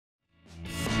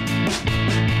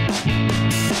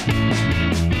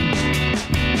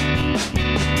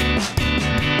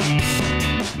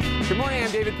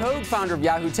founder of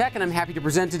Yahoo Tech, and I'm happy to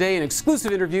present today an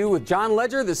exclusive interview with John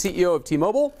Legere, the CEO of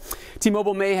T-Mobile.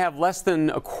 T-Mobile may have less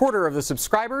than a quarter of the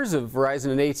subscribers of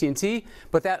Verizon and AT&T,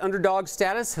 but that underdog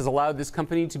status has allowed this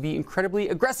company to be incredibly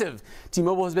aggressive.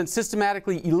 T-Mobile has been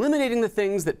systematically eliminating the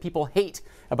things that people hate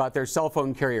about their cell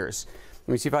phone carriers.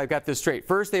 Let me see if I've got this straight.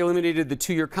 First, they eliminated the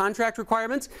 2-year contract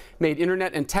requirements, made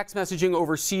internet and text messaging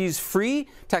overseas free.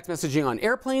 Text messaging on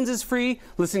airplanes is free.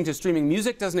 Listening to streaming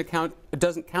music doesn't count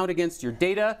against your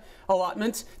data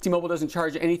allotment. T-Mobile doesn't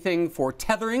charge anything for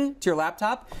tethering to your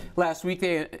laptop. Last week,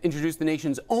 they introduced the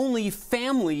nation's only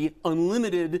family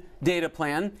unlimited data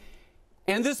plan.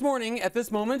 And this morning, at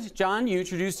this moment, John, you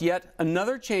introduced yet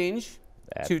another change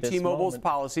to T-Mobile's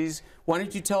policies. Why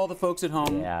don't you tell the folks at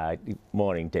home? Yeah,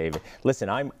 morning, David. Listen,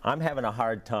 I'm having a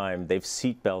hard time. They've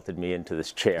seat belted me into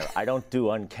this chair. I don't do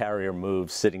uncarrier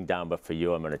moves sitting down, but for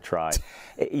you, I'm going to try.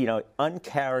 You know,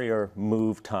 uncarrier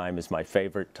move time is my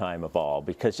favorite time of all,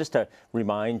 because just to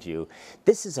remind you,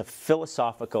 this is a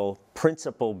philosophical,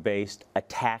 principle-based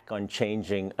attack on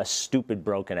changing a stupid,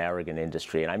 broken, arrogant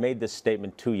industry. And I made this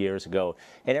statement 2 years ago,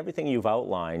 and everything you've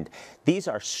outlined, these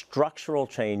are structural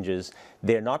changes.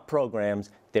 They're not programs.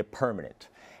 They're permanent.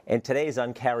 And today is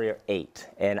Uncarrier 8.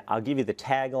 And I'll give you the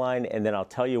tagline, and then I'll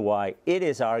tell you why it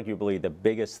is arguably the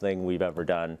biggest thing we've ever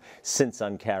done since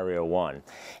Uncarrier 1. And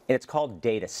it's called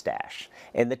Data Stash.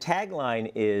 And the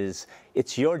tagline is,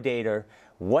 it's your data.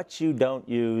 What you don't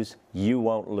use, you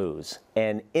won't lose.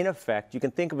 And in effect, you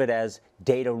can think of it as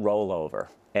data rollover.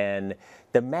 And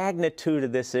the magnitude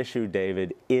of this issue,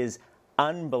 David, is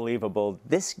unbelievable.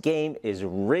 This game is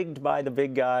rigged by the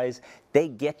big guys. They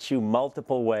get you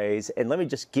multiple ways. And let me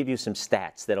just give you some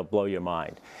stats that'll blow your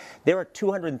mind. There are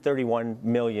 231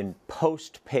 million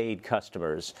post-paid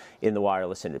customers in the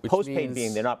wireless industry. Post-paid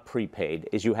being they're not prepaid,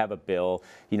 is you have a bill.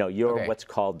 You know, you're what's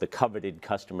called the coveted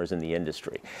customers in the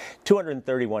industry.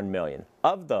 231 million.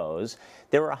 Of those,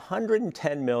 there are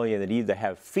 110 million that either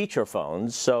have feature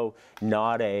phones, so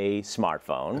not a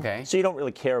smartphone, so you don't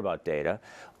really care about data,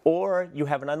 or you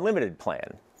have an unlimited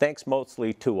plan, thanks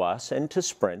mostly to us and to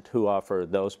Sprint, who offer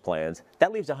those plans.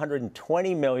 That leaves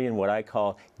 120 million what I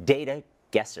call data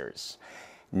guessers.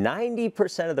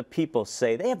 90% of the people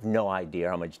say they have no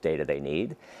idea how much data they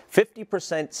need.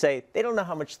 50% say they don't know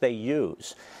how much they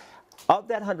use. Of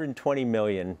that 120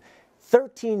 million,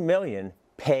 13 million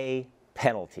pay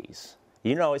penalties.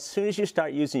 You know, as soon as you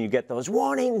start using, you get those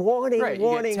warning, warning,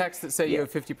 warning. You get texts that say you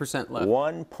have 50% left.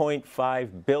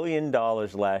 $1.5 billion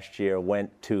last year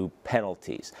went to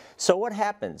penalties. So what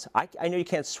happens? I know you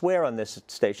can't swear on this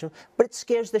station, but it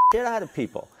scares the shit out of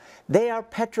people. They are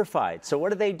petrified. So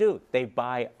what do? They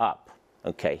buy up.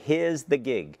 Okay, here's the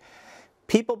gig.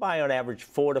 People buy on average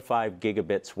 4 to 5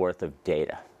 gigabits worth of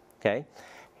data. Okay?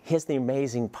 Here's the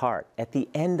amazing part. At the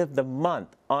end of the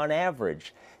month, on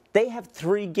average, they have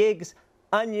 3 gigs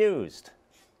unused.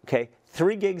 Okay,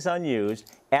 3 gigs unused.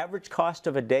 Average cost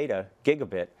of a data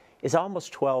gigabit is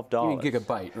almost $12. You mean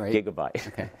gigabyte, right? Gigabyte.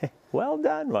 Okay. Well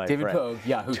done, my friend. David Pogue,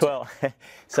 Yahoo.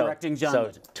 Correcting John.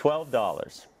 So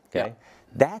 $12. Okay, yeah.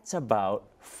 That's about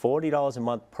 $40 a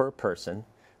month per person,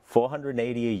 $480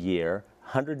 a year,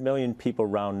 100 million people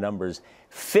round numbers,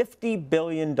 $50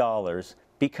 billion.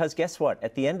 Because guess what?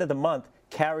 At the end of the month,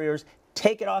 carriers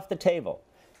take it off the table.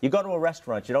 You go to a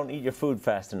restaurant, you don't eat your food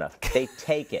fast enough. They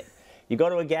take it. You go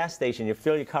to a gas station, you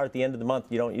fill your car at the end of the month,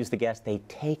 you don't use the gas. They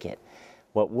take it.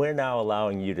 What we're now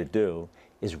allowing you to do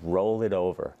is roll it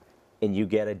over, and you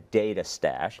get a data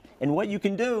stash. And what you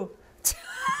can do,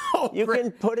 you can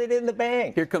put it in the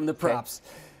bank. Here come the props.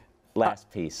 Okay.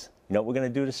 Last piece. You know what we're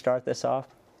going to do to start this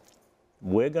off?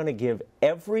 We're going to give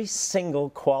every single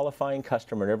qualifying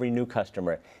customer and every new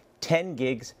customer 10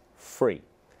 gigs free.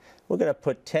 We're going to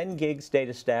put 10 gigs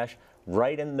data stash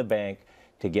right in the bank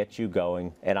to get you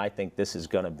going, and I think this is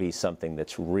going to be something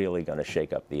that's really going to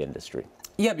shake up the industry.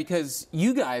 Yeah, because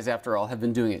you guys, after all, have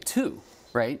been doing it too,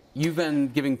 right? You've been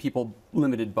giving people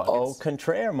limited buckets. Au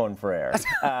contraire, mon frere.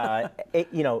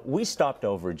 You know, we stopped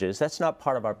overages. That's not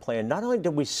part of our plan. Not only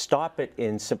did we stop it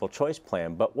in Simple Choice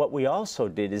Plan, but what we also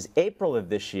did is April of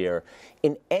this year,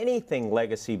 in anything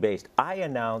legacy-based, I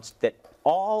announced that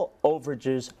all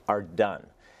overages are done.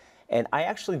 And I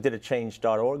actually did a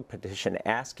change.org petition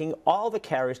asking all the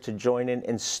carriers to join in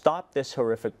and stop this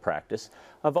horrific practice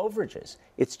of overages.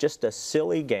 It's just a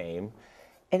silly game.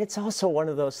 And it's also one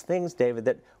of those things, David,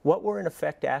 that what we're in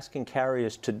effect asking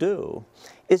carriers to do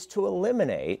is to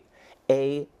eliminate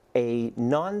a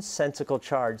nonsensical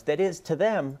charge that is, to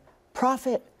them,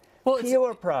 profit,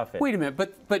 pure profit. Wait a minute,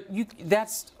 but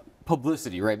that's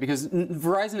publicity, right? Because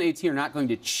Verizon and AT&T are not going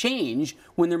to change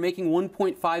when they're making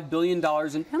 $1.5 billion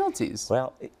in penalties.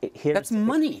 Well, that's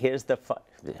money. Here's the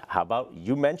How about,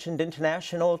 you mentioned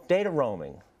international data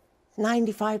roaming.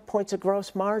 95 points of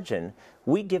gross margin.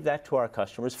 We give that to our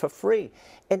customers for free.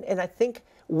 And I think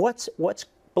what's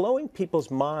blowing people's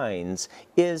minds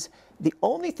is the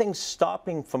only thing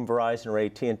stopping from Verizon or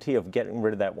AT&T of getting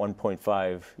rid of that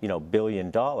 $1.5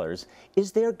 billion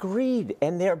is their greed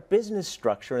and their business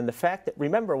structure, and the fact that,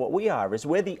 remember, what we are is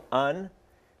we're the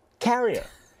un-carrier.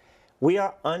 We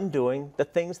are undoing the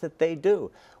things that they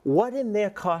do. What in their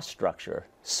cost structure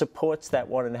supports that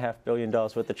 $1.5 billion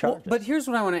worth of charges? Well, but here's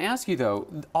what I want to ask you, though.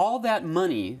 All that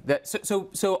money,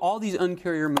 so all these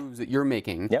Un-carrier moves that you're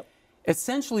making, yep,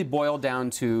 essentially boil down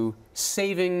to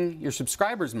saving your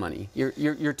subscribers money.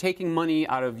 You're taking money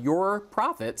out of your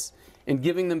profits and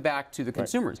giving them back to the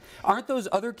consumers. Right. Aren't those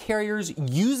other carriers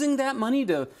using that money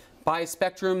to buy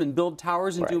spectrum and build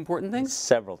towers and do important things?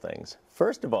 Several things.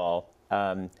 First of all,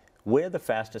 we're the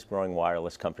fastest growing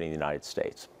wireless company in the United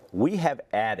States. We have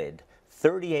added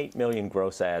 38 million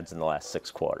gross adds in the last 6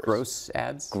 quarters. Gross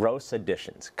adds? Gross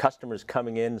additions. Customers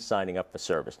coming in, signing up for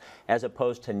service, as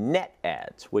opposed to net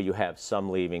adds, where you have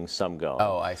some leaving, some going.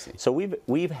 Oh, I see. So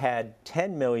we've had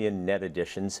 10 million net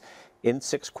additions in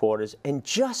 6 quarters, and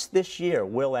just this year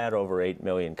we'll add over 8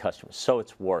 million customers. So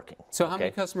it's working. So how many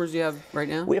customers do you have right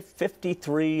now? We have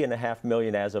 53.5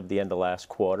 million as of the end of last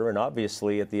quarter, and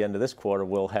obviously at the end of this quarter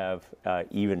we'll have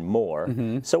even more.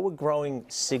 Mm-hmm. So we're growing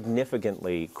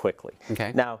significantly quickly.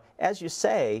 Okay. Now, as you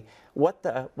say, what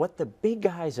the big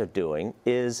guys are doing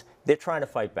is they're trying to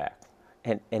fight back.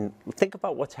 And think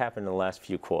about what's happened in the last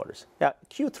few quarters. Now,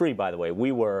 Q3, by the way,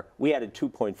 we added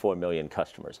 2.4 million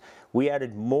customers. We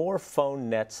added more phone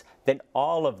nets than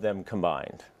all of them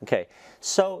combined. Okay,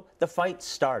 so the fight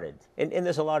started, and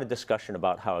there's a lot of discussion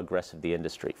about how aggressive the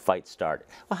fight started.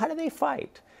 Well, how do they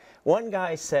fight? One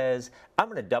guy says, I'm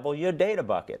going to double your data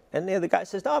bucket. And the other guy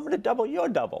says, no, I'm going to double your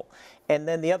double. And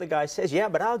then the other guy says, yeah,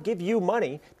 but I'll give you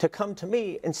money to come to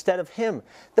me instead of him.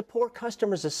 The poor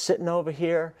customers are sitting over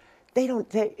here.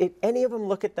 Any of them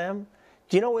look at them?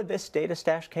 Do you know where this data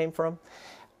stash came from?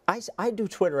 I do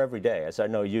Twitter every day, as I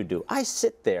know you do. I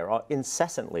sit there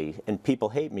incessantly, and people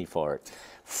hate me for it.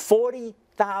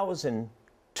 40,000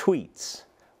 tweets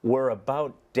were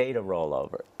about data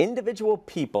rollover. Individual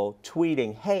people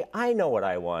tweeting, hey, I know what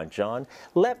I want, John.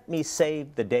 Let me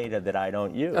save the data that I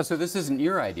don't use. Oh, so this isn't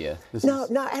your idea? No,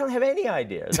 I don't have any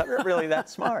ideas. I'm not really that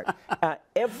smart.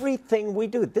 Everything we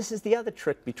do, this is the other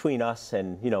trick between us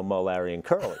and, Mo, Larry, and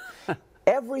Curly.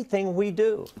 Everything we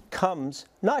do comes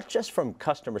not just from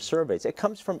customer surveys. It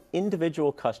comes from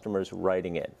individual customers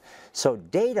writing in. So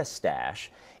data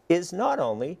stash is not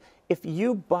only, if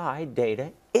you buy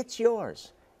data, it's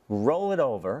yours. Roll it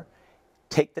over,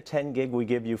 take the 10 gig we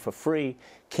give you for free.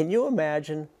 Can you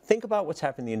imagine? Think about what's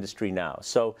happening in the industry now.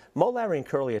 So Mo, Larry, and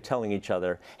Curly are telling each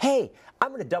other, hey, I'm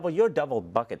going to double your double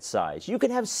bucket size. You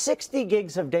can have 60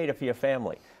 gigs of data for your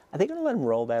family. Are they going to let them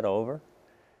roll that over?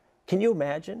 Can you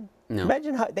imagine? No.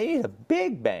 Imagine how they need a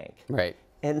big bank. Right.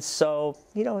 And so,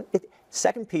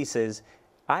 second piece is,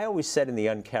 I always said in the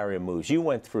Un-carrier moves, you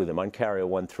went through them, Un-carrier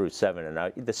 1 through 7, and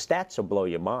the stats will blow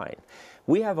your mind.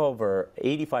 We have over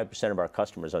 85% of our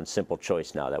customers on Simple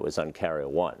Choice now. That was Un-carrier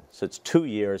 1. So it's 2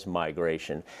 years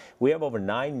migration. We have over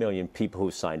 9 million people who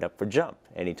signed up for Jump,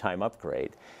 anytime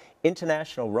upgrade.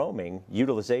 International roaming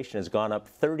utilization has gone up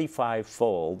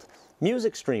 35-fold.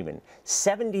 Music streaming,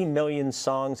 70 million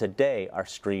songs a day are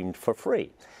streamed for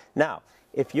free. Now,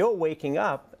 if you're waking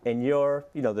up and you're,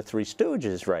 the Three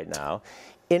Stooges right now,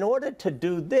 in order to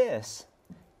do this,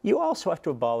 you also have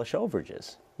to abolish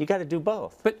overages. You got to do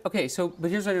both. But here's what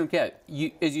I don't get.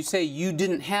 As you say, you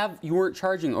weren't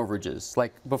charging overages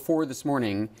like before this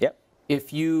morning. Yep.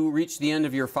 If you reach the end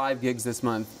of your 5 gigs this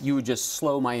month, you would just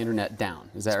slow my internet down.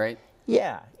 Is that right?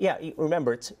 Yeah.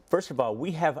 Remember, first of all,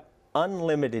 we have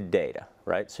unlimited data,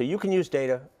 right? So you can use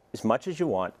data as much as you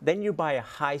want. Then you buy a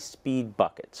high-speed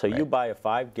bucket. So you buy a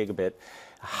 5 gigabit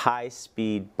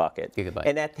high-speed bucket. Gigabyte.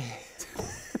 And at the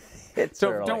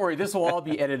don't worry, this will all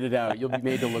be edited out. You'll be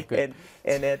made to look good.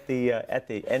 And at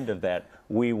the end of that,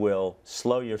 we will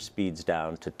slow your speeds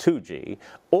down to 2G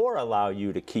or allow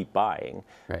you to keep buying.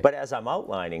 Right. But as I'm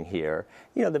outlining here,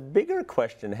 the bigger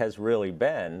question has really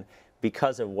been,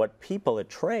 because of what people are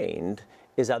trained,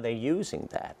 is are they using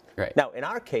that? Right. Now, in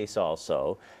our case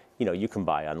also, you can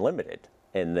buy unlimited,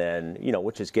 and then,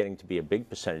 which is getting to be a big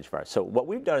percentage of ours. So what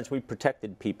we've done is we've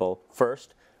protected people.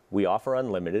 First, we offer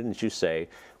unlimited, and as you say,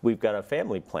 we've got a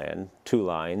family plan, 2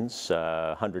 lines,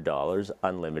 $100,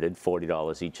 unlimited,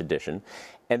 $40 each edition.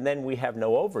 And then we have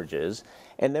no overages.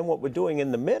 And then what we're doing in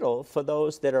the middle, for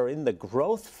those that are in the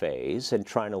growth phase and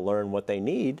trying to learn what they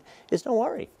need, is don't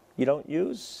worry. You don't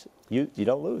use, you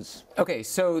don't lose. Okay,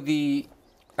 so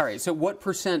All right, so what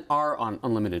 % are on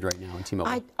unlimited right now on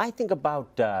T-Mobile? I think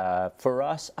about, for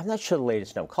us, I'm not sure the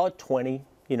latest number, call it 20,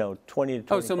 20 to 25.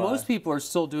 Oh, so most people are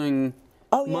still doing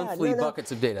monthly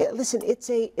buckets of data. Listen, it's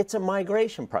a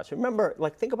migration process. Remember,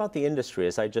 like, think about the industry,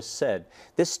 as I just said.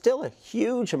 There's still a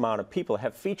huge amount of people that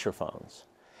have feature phones.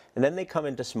 And then they come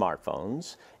into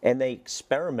smartphones, and they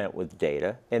experiment with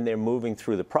data, and they're moving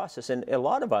through the process. And a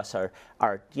lot of us are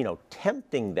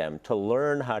tempting them to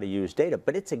learn how to use data,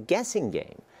 but it's a guessing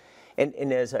game. And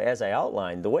as I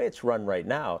outlined, the way it's run right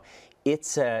now,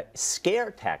 it's a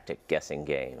scare tactic guessing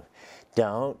game.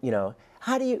 What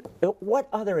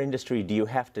other industry do you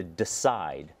have to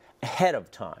decide ahead of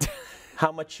time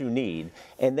how much you need,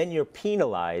 and then you're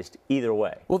penalized either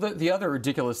way? Well, the other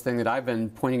ridiculous thing that I've been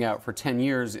pointing out for 10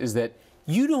 years is that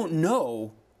you don't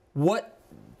know what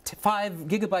 5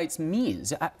 gigabytes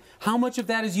means. How much of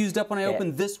that is used up when I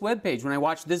open this web page, when I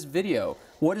watch this video?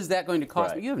 What is that going to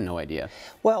cost me? You have no idea.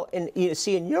 Well, and you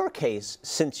see, in your case,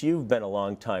 since you've been a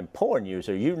long-time porn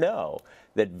user, you know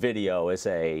that video is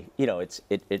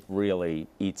it really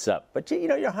eats up. But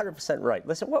you're 100% right.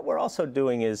 Listen, what we're also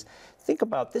doing is, think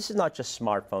about, this is not just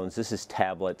smartphones, this is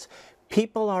tablets.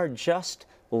 People are just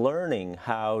learning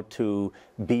how to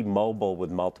be mobile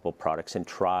with multiple products and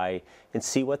try and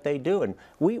see what they do. And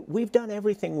we've done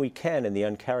everything we can in the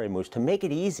Un-carrier moves to make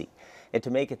it easy and to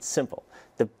make it simple.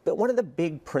 One of the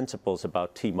big principles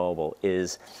about T-Mobile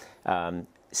is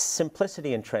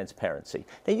simplicity and transparency.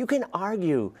 Now, you can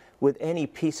argue with any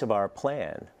piece of our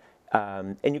plan,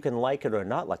 and you can like it or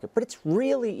not like it, but it's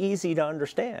really easy to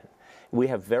understand. We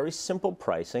have very simple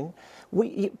pricing.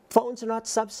 Phones are not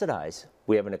subsidized.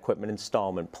 We have an equipment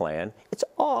installment plan. It's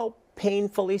all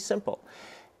painfully simple.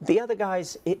 The other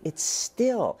guys, it's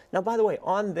still. Now, by the way,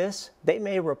 on this, they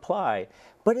may reply,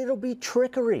 but it'll be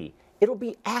trickery. It'll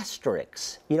be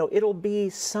asterisks. It'll be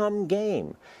some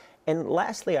game. And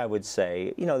lastly, I would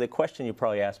say, the question you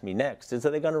probably ask me next is, are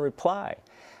they going to reply?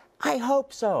 I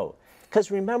hope so.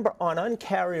 Because remember, on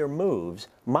Un-carrier moves,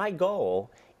 my goal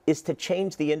is to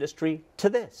change the industry to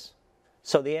this.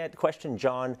 So the question,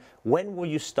 John, when will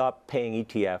you stop paying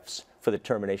ETFs for the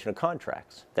termination of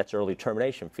contracts? That's early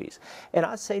termination fees. And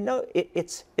I say, no,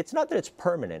 it's not that it's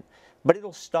permanent, but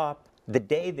it'll stop the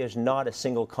day there's not a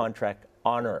single contract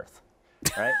on Earth,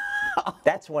 right?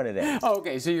 That's when it ends. Oh,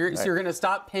 okay, so you're going to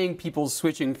stop paying people's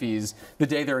switching fees the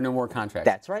day there are no more contracts.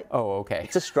 That's right. Oh, okay.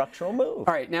 It's a structural move.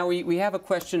 All right, now we have a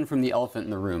question from the elephant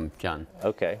in the room, John.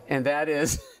 Okay. And that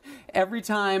is, every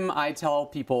time I tell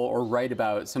people or write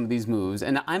about some of these moves,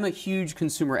 and I'm a huge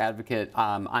consumer advocate,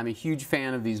 I'm a huge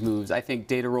fan of these moves. I think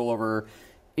data rollover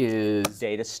is...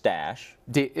 Data stash.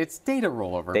 It's data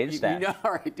rollover. Data stash.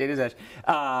 All right, data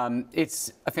stash.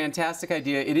 It's a fantastic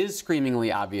idea. It is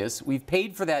screamingly obvious. We've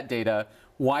paid for that data.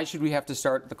 Why should we have to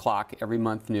start the clock every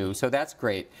month new? So that's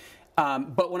great.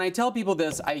 But when I tell people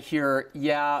this, I hear,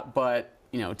 yeah, but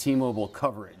T-Mobile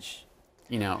coverage.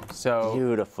 So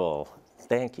beautiful.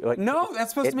 Thank you. No,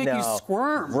 that's supposed to make you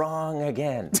squirm. Wrong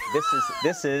again.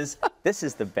 This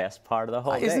is the best part of the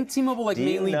whole thing. Isn't T-Mobile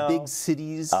mainly big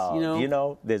cities?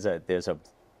 There's a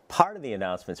part of the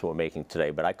announcements we're making today,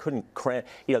 but I couldn't cram.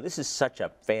 This is such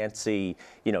a fancy,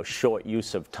 short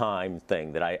use of time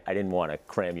thing that I didn't want to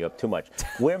cram you up too much.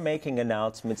 We're making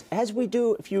announcements, as we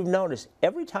do, if you've noticed,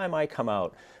 every time I come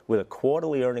out with a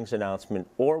quarterly earnings announcement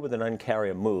or with an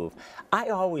Un-carrier move, I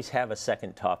always have a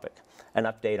second topic, an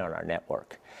update on our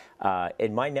network.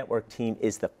 And my network team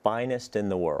is the finest in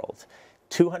the world.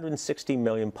 260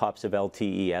 million pops of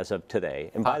LTE as of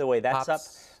today. And by the way, that's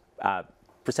up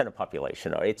percent of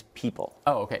population, or it's people.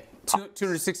 Oh, okay.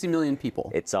 260 million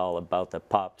people. It's all about the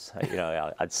pops.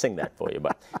 I'd sing that for you,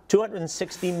 but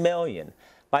 260 million.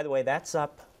 By the way, that's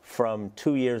up from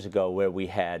 2 years ago where we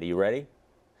had, are you ready?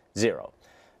 0.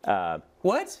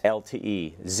 What?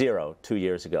 LTE, 0 2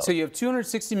 years ago. So you have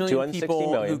 260 million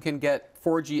people who can get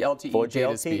 4G LTE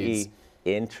data speeds.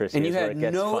 Interesting. And you had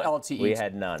no LTE. We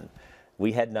had none.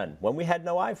 We had none. When we had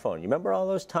no iPhone, you remember all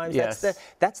those times? Yes.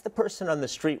 That's the person on the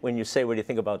street when you say, what do you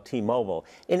think about T-Mobile?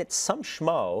 And it's some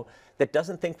schmo that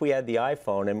doesn't think we had the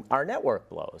iPhone and our network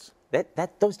blows.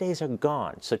 Those days are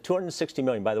gone. So 260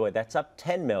 million, by the way, that's up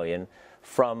 10 million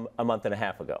from a month and a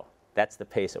half ago. That's the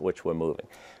pace at which we're moving.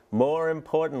 More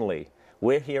importantly,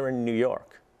 we're here in New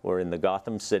York. We're in the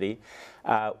Gotham City.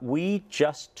 We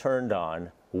just turned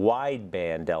on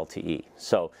wideband LTE.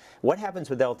 So what happens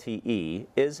with LTE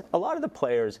is a lot of the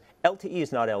players, LTE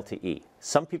is not LTE.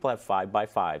 Some people have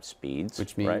 5x5 speeds.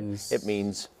 Which means? Right? It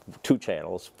means 2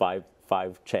 channels, five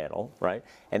channel, right?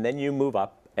 And then you move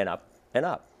up and up and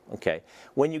up. Okay,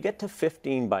 when you get to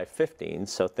 15 by 15,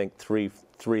 so think three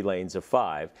lanes of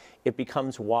 5, it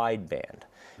becomes wideband.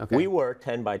 Okay. We were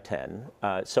 10 by 10.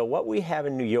 So what we have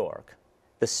in New York,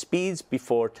 the speeds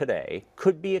before today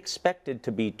could be expected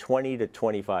to be 20 to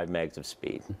 25 megs of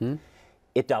speed.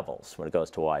 It doubles when it goes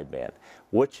to wideband,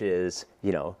 which is,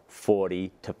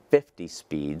 40 to 50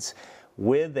 speeds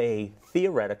with a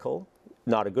theoretical,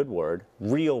 not a good word,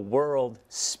 real world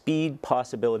speed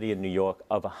possibility in New York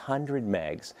of 100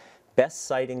 megs. Best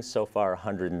sightings so far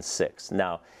 106.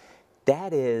 Now,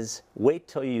 that is, wait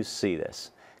till you see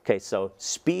this. Okay, so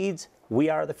speeds, we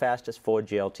are the fastest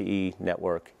 4G LTE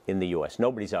network in the US.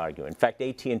 Nobody's arguing. In fact,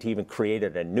 AT&T even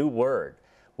created a new word.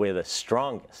 We're the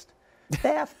strongest. The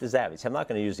F does that mean? I'm not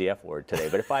going to use the F word today,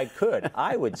 but if I could,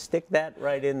 I would stick that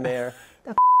right in there. The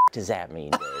F does that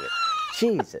mean, David?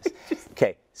 Jesus.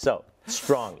 Okay, so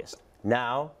strongest.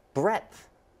 Now, breadth.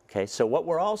 Okay, so what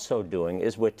we're also doing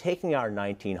is we're taking our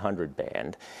 1900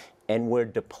 band and we're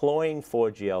deploying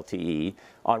 4G LTE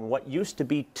on what used to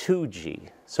be 2G.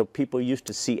 So people used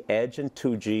to see Edge and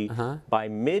 2G. By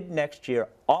mid next year,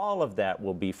 all of that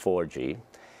will be 4G.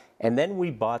 And then we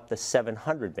bought the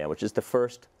 700 band, which is the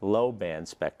first low band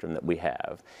spectrum that we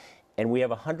have. And we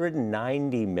have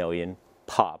 190 million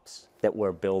POPs that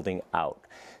we're building out.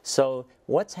 So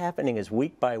what's happening is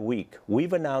week by week,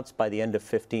 we've announced by the end of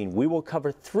 15, we will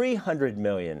cover 300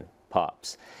 million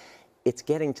POPs. It's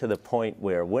getting to the point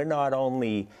where we're not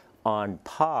only on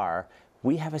par,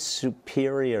 we have a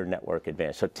superior network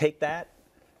advantage. So take that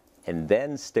and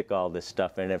then stick all this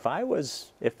stuff in. If I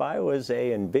was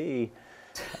A and B,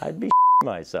 I'd be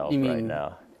myself right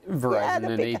now.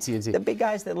 Verizon and AT&T. The big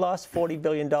guys that lost $40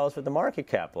 billion worth of market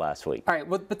cap last week. All right,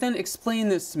 well, but then explain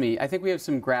this to me. I think we have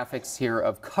some graphics here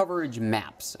of coverage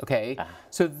maps, okay?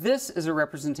 So this is a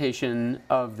representation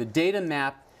of the data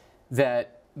map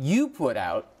that you put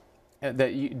out,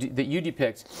 that you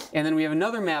depict, and then we have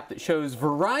another map that shows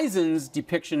Verizon's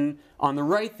depiction on the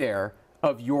right there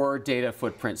of your data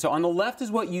footprint. So on the left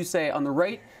is what you say, on the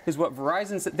right is what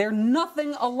Verizon said. They're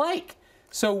nothing alike.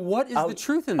 So what is the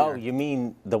truth in there? Oh, you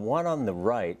mean the one on the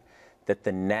right that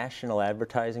the National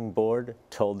Advertising Board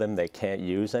told them they can't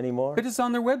use anymore? But it's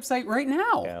on their website right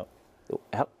now.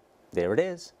 Yeah. There it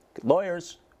is.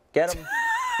 Lawyers, get them.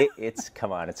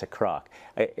 Come on, it's a crock.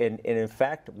 And in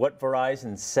fact, what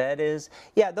Verizon said is,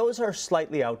 yeah, those are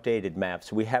slightly outdated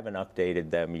maps. We haven't updated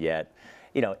them yet.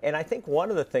 And I think one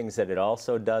of the things that it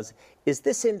also does is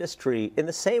this industry, in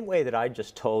the same way that I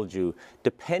just told you,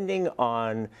 depending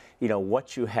on,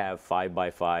 what you have 5 by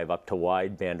 5 up to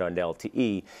wideband on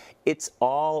LTE, it's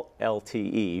all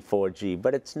LTE 4G,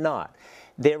 but it's not.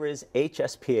 There is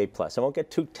HSPA+. I won't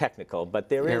get too technical, but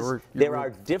there are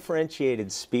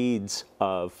differentiated speeds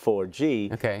of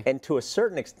 4G. Okay. And to a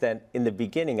certain extent, in the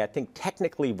beginning, I think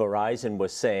technically Verizon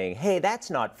was saying, hey,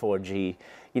 that's not 4G.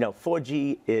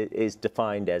 4G is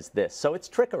defined as this. So it's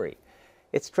trickery.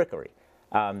 It's trickery.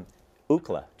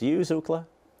 Ookla. Do you use Ookla?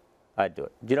 I do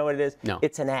it. Do you know what it is? No.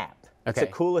 It's an app. Okay. It's the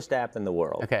coolest app in the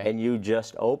world. Okay. And you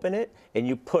just open it and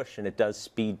you push and it does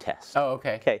speed tests. Oh,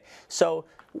 okay. Okay. So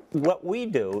what we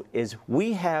do is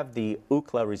we have the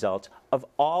Ookla results of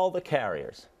all the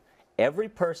carriers. Every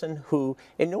person who,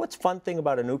 and you know what's fun thing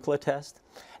about an Ookla test?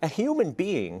 A human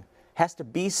being has to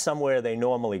be somewhere they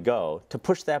normally go to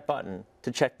push that button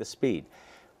to check the speed.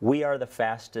 We are the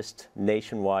fastest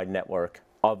nationwide network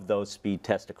of those speed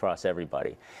tests across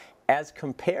everybody. As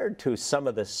compared to some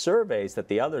of the surveys that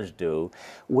the others do,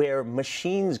 where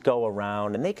machines go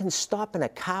around and they can stop in a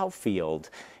cow field,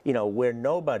 where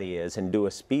nobody is and do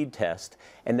a speed test.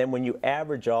 And then when you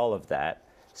average all of that,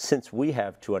 since we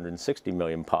have 260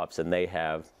 million POPs and they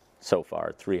have so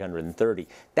far 330,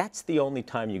 that's the only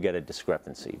time you get a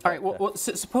discrepancy. All right, well,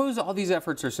 suppose all these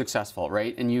efforts are successful,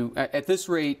 right? And you, at this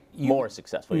rate, more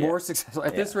successful. More successful.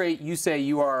 At this rate, you say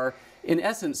you are, in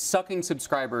essence, sucking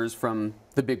subscribers from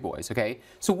the big boys, okay?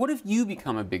 So what if you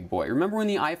become a big boy? Remember when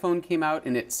the iPhone came out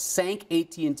and it sank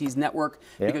AT&T's network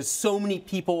because so many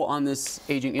people on this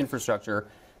aging infrastructure?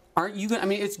 Aren't you going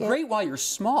to, it's great while you're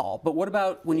small, but what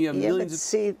about when you have millions but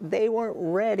see, they weren't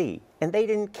ready and they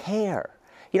didn't care.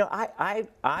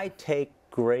 I take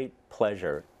great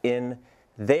pleasure in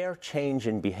their change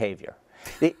in behavior.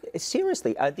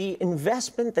 Seriously, the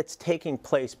investment that's taking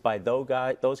place by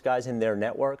those guys in their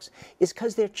networks is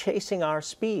because they're chasing our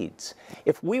speeds.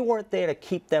 If we weren't there to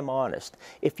keep them honest,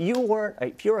 if you're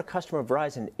a customer of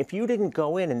Verizon, if you didn't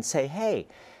go in and say, hey,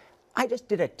 I just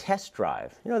did a test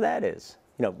drive, that is.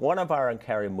 One of our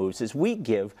Un-carrier moves is we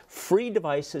give free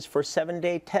devices for a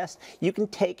 7-day test. You can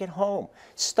take it home.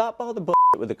 Stop all the bullshit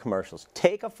with the commercials.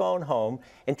 Take a phone home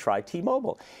and try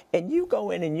T-Mobile. And you go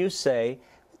in and you say,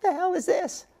 what the hell is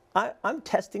this? I'm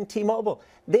testing T-Mobile.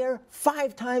 They're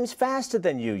 5 times faster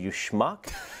than you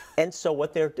schmuck. And so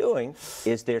what they're doing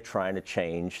is they're trying to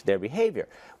change their behavior.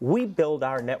 We build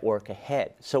our network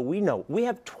ahead. So we know we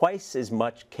have twice as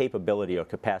much capability or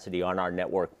capacity on our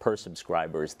network per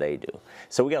subscriber as they do.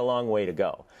 So we got a long way to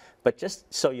go. But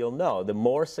just so you'll know, the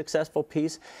more successful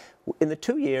piece, in the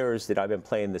 2 years that I've been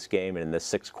playing this game and in the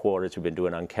 6 quarters we've been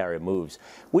doing Un-carrier moves,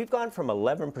 we've gone from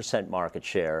 11% market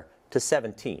share to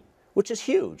 17, which is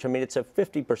huge. I mean, it's a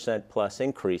 50% plus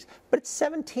increase, but it's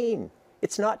 17.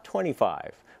 It's not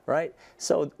 25. Right?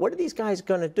 So what are these guys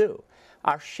going to do?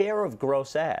 Our share of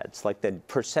gross ads, like the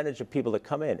percentage of people that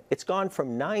come in, it's gone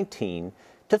from 19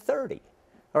 to 30.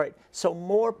 All right, so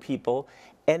more people.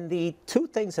 And the 2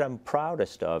 things that I'm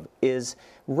proudest of is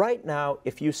right now,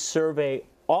 if you survey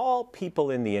all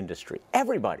people in the industry,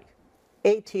 everybody,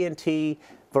 AT&T,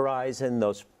 Verizon,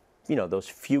 those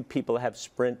few people that have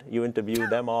Sprint, you interview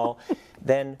them all,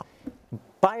 then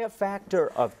by a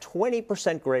factor of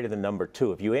 20% greater than number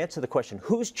 2, if you answer the question,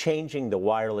 who's changing the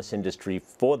wireless industry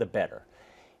for the better?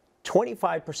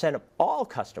 25% of all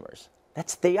customers,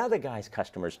 that's the other guy's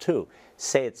customers too,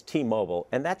 say it's T-Mobile,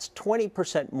 and that's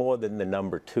 20% more than the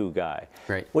number 2 guy.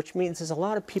 Right. Which means there's a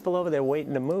lot of people over there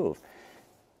waiting to move.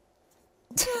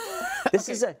 This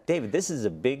is David, this is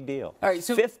a big deal. All right,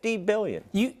 so $50 billion.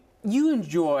 You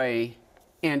enjoy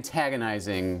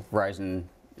antagonizing Verizon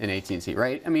and AT&T,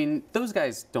 right? I mean, those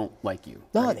guys don't like you.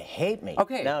 No, right? they hate me.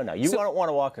 Okay. No, you don't want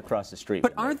to walk across the street.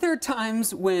 But aren't there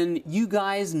times when you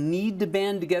guys need to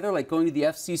band together, like going to the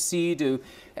FCC to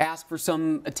ask for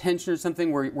some attention or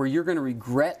something, where you're going to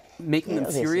regret making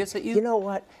them furious at you? You know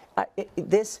what?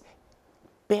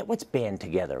 What's band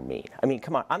together mean? I mean,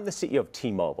 come on. I'm the CEO of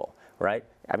T-Mobile, right?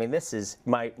 I mean, this is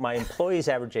my employees'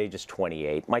 average age is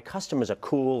 28. My customers are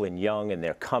cool and young, and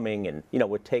they're coming, and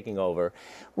we're taking over.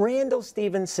 Randall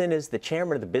Stevenson is the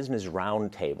chairman of the Business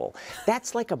Roundtable.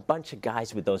 That's like a bunch of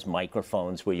guys with those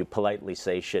microphones where you politely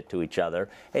say shit to each other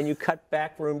and you cut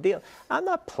backroom deal. I'm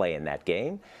not playing that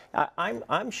game.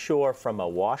 I'm sure from a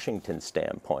Washington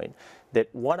standpoint that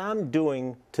what I'm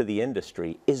doing to the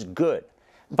industry is good.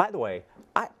 By the way,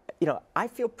 I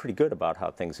feel pretty good about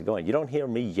how things are going. You don't hear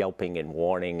me yelping and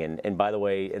warning. And by the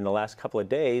way, in the last couple of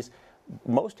days,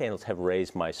 most analysts have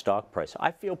raised my stock price.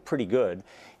 I feel pretty good.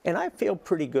 And I feel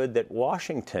pretty good that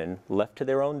Washington, left to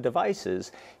their own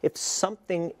devices, if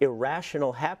something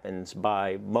irrational happens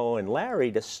by Mo and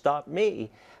Larry to stop me,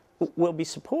 will be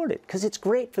supported. Because it's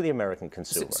great for the American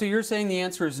consumer. So you're saying the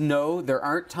answer is no? There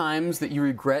aren't times that you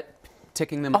regret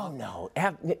ticking them off? Oh,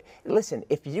 no. Listen,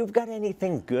 if you've got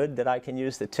anything good that I can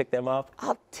use to tick them off,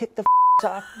 I'll tick the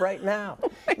off right now.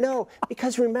 No,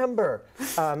 because remember,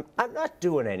 I'm not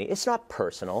doing any. It's not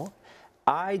personal.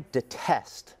 I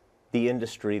detest the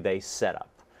industry they set up.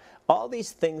 All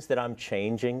these things that I'm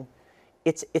changing,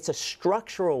 it's a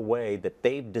structural way that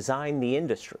they've designed the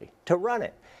industry to run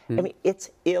it. I mean, it's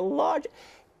illogical.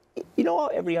 You know,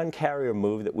 every Un-carrier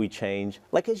move that we change,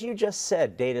 like as you just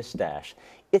said, data stash,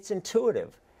 it's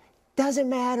intuitive. Doesn't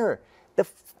matter.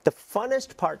 The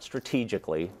funnest part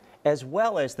strategically, as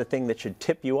well as the thing that should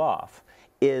tip you off,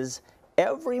 is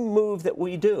every move that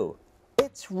we do,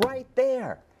 it's right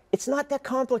there. It's not that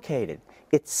complicated.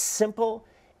 It's simple,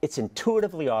 it's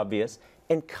intuitively obvious,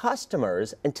 and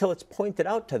customers, until it's pointed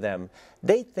out to them,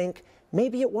 they think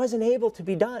maybe it wasn't able to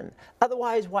be done.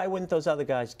 Otherwise, why wouldn't those other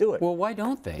guys do it? Well, why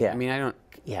don't they? Yeah. I mean, I don't.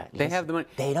 Yeah, they have the money.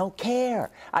 They don't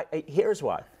care. Here's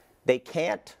why. They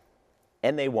can't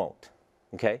and they won't.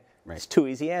 Okay? Right. It's 2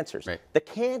 easy answers. Right. The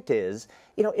can't is,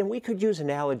 and we could use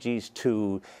analogies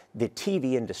to the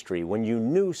TV industry when you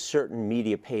knew certain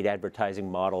media paid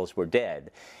advertising models were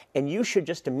dead, and you should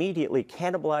just immediately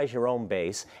cannibalize your own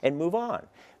base and move on.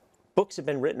 Books have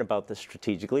been written about this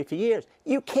strategically for years.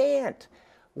 You can't.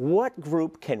 What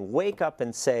group can wake up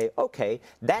and say, okay,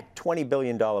 that $20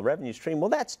 billion revenue stream, well,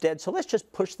 that's dead, so let's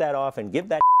just push that off and give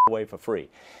that away for free?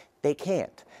 They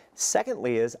can't.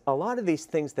 Secondly is, a lot of these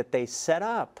things that they set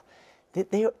up,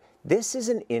 this is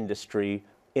an industry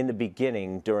in the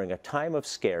beginning during a time of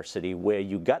scarcity where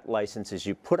you got licenses,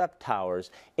 you put up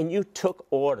towers, and you took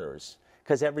orders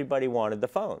because everybody wanted the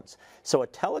phones. So a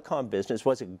telecom business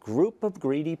was a group of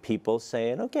greedy people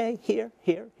saying, okay,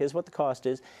 here's what the cost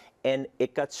is. And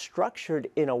it got structured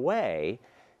in a way,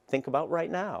 think about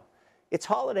right now. It's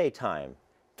holiday time.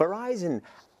 Verizon,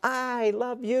 I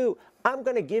love you. I'm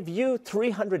going to give you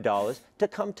 $300 to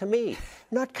come to me.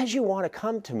 Not because you want to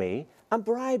come to me. I'm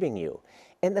bribing you.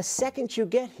 And the second you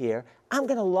get here, I'm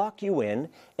going to lock you in.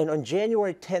 And on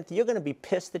January 10th, you're going to be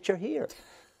pissed that you're here.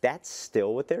 That's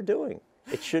still what they're doing.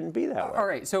 It shouldn't be that way. All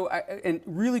right. So, and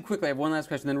really quickly, I have one last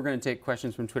question. Then we're going to take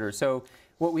questions from Twitter. So,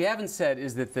 what we haven't said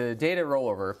is that the data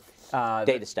rollover,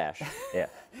 data stash, yeah,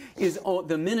 is the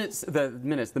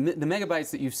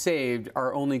megabytes that you've saved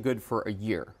are only good for a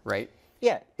year, right?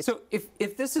 Yeah. So,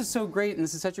 if this is so great and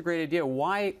this is such a great idea,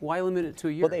 why limit it to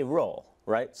a year? Well, they roll,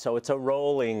 right? So it's a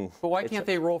rolling. But why can't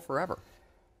they roll forever?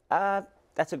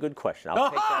 That's a good question. I'll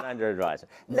take that under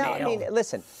advisement. No, I mean,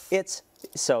 listen,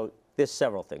 so there's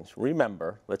several things.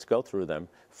 Remember, let's go through them.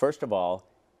 First of all,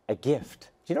 a gift.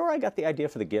 Do you know where I got the idea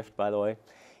for the gift, by the way?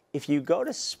 If you go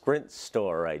to Sprint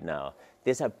store right now,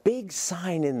 there's a big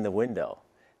sign in the window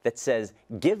that says,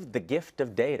 give the gift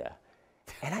of data.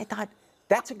 And I thought,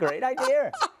 that's a great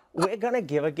idea. We're going to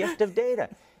give a gift of data.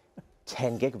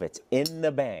 10 gigabits in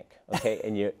the bank, okay,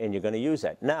 and you're going to use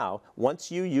that. Now,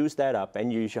 once you use that up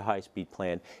and use your high-speed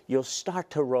plan, you'll start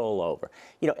to roll over.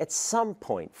 You know, at some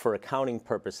point, for accounting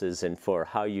purposes and for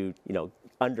how you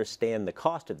understand the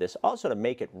cost of this, also to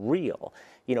make it real,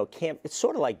 it's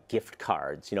sort of like gift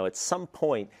cards. At some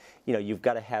point, you've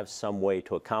got to have some way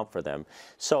to account for them.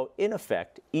 So, in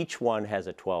effect, each one has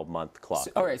a 12-month clock.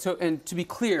 All right. So, and to be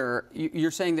clear,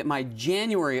 you're saying that my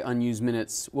January unused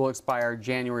minutes will expire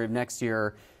January of next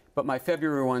year, but my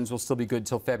February ones will still be good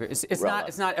till February. It's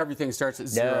not everything starts at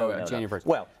zero at January 1st.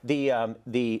 Well,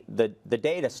 the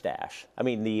data stash. I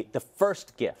mean the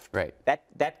first gift. Right.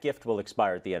 That gift will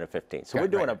expire at the end of 15. So we're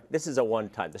doing this is a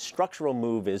one-time. The structural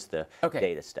move is the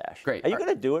data stash. Great. Are you going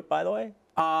to do it, by the way?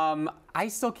 I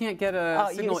still can't get a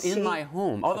signal in my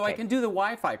home. Although I can do the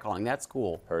Wi-Fi calling. That's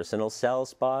cool. Personal cell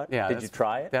spot. Yeah. Did you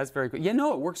try it? That's very good. Yeah,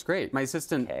 no, it works great. My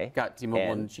assistant got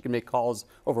T-Mobile and she can make calls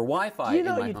over Wi-Fi. You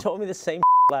know, you told me the same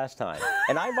last time,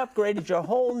 and I've upgraded your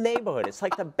whole neighborhood. It's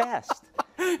like the best.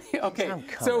 Okay,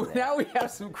 so now we have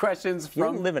some questions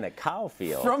from. You live in a cow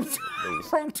field.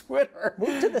 From Twitter.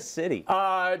 Move to the city.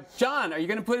 John, are you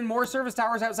going to put in more service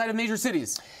towers outside of major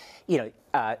cities?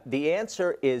 The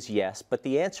answer is yes, but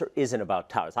the answer isn't about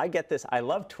towers. I get this. I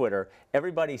love Twitter.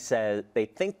 Everybody says they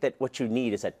think that what you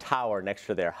need is a tower next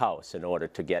to their house in order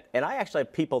to get. And I actually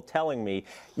have people telling me,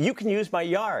 you can use my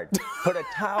yard. Put a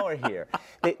tower here.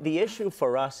 The issue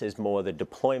for us is more the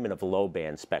deployment of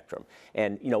low-band spectrum.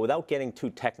 And, without getting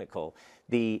too technical,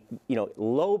 the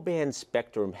low-band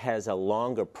spectrum has a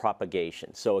longer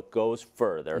propagation, so it goes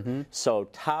further. So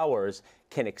towers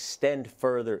can extend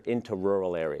further into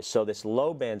rural areas. So this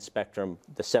low-band spectrum,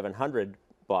 the 700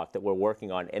 block that we're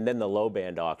working on, and then the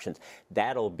low-band auctions,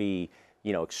 that'll be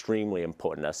extremely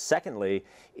important. Now, secondly,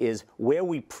 is where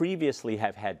we previously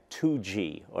have had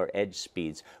 2G or edge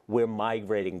speeds, we're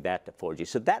migrating that to 4G.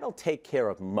 So that'll take care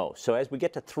of most. So as we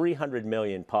get to 300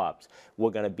 million pops,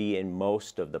 we're going to be in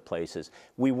most of the places.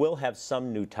 We will have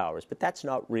some new towers, but that's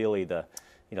not really the,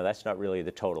 that's not really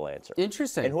the total answer.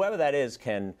 Interesting. And whoever that is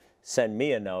can send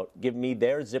me a note, give me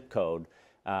their zip code.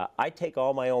 I take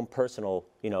all my own personal,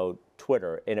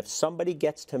 Twitter, and if somebody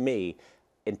gets to me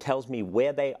and tells me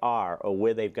where they are or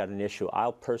where they've got an issue,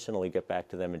 I'll personally get back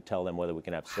to them and tell them whether we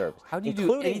can have service. How do you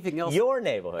do anything else? Your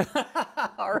neighborhood.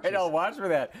 All right, I'll watch for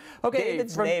that. Okay.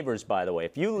 David's neighbors, by the way.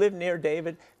 If you live near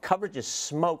David, coverage is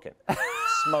smoking.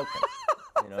 Smoking.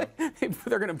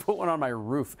 They're going to put one on my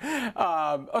roof.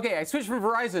 Okay, I switched from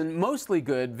Verizon, mostly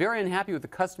good, very unhappy with the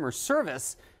customer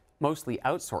service, mostly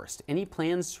outsourced. Any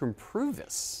plans to improve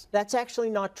this? That's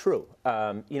actually not true.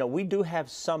 We do have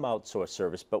some outsourced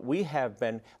service, but we have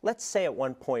been, let's say at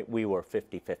one point we were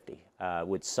 50-50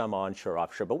 with some onshore,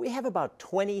 offshore, but we have about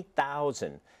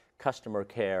 20,000 customer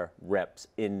care reps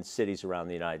in cities around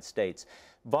the United States.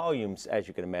 Volumes, as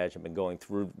you can imagine, have been going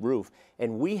through the roof,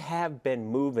 and we have been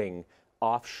moving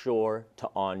offshore to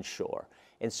onshore.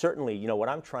 And certainly, what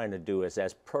I'm trying to do is,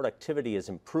 as productivity is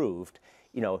improved,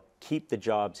 keep the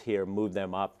jobs here, move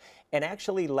them up. And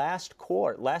actually last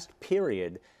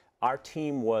period, our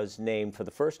team was named for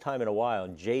the first time in a while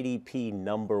JDP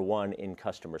 #1 in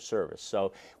customer service.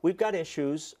 So we've got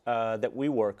issues that we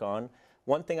work on.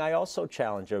 One thing I also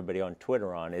challenge everybody on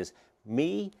Twitter on is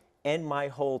me and my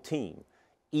whole team,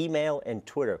 email and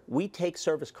Twitter, we take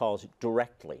service calls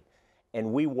directly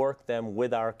and we work them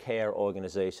with our care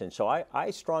organization. So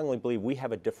I strongly believe we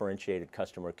have a differentiated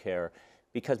customer care,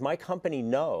 because my company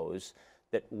knows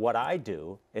that what I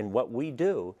do and what we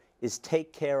do is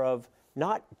take care of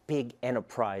not big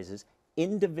enterprises,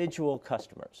 individual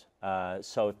customers.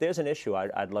 So if there's an issue,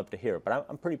 I'd love to hear it. But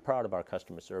I'm pretty proud of our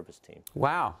customer service team.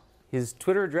 Wow. His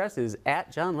Twitter address is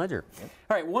 @John Legere. Yep.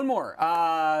 All right, one more.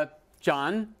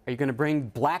 John, are you going to bring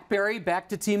BlackBerry back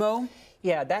to T-Mo?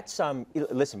 Yeah, that's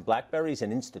listen, BlackBerry's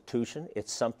an institution.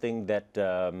 It's something that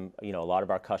you know, a lot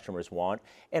of our customers want,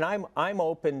 and I'm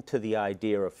open to the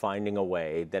idea of finding a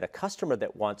way that a customer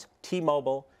that wants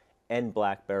T-Mobile and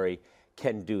BlackBerry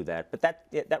can do that. But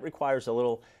that requires a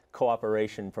little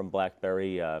cooperation from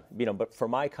BlackBerry, you know. But for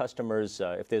my customers,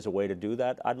 if there's a way to do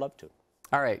that, I'd love to.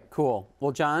 All right, cool.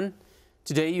 Well, John,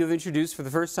 today you have introduced for the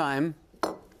first time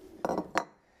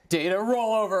data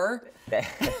rollover.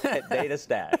 Data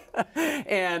stash.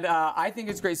 And I think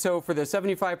it's great. So for the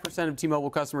 75% of T-Mobile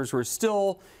customers who are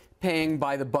still paying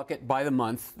by the bucket, by the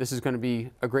month, this is going to be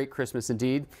a great Christmas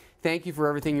indeed. Thank you for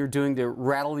everything you're doing to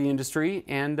rattle the industry,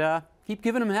 and keep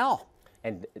giving them hell.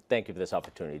 And thank you for this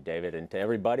opportunity, David. And to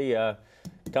everybody,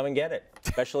 come and get it,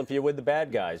 especially if you're with the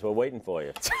bad guys. We're waiting for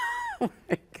you. Oh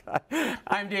my God.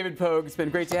 I'm David Pogue. It's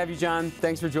been great to have you, John.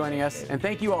 Thanks for joining us, and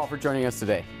thank you all for joining us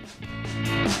today.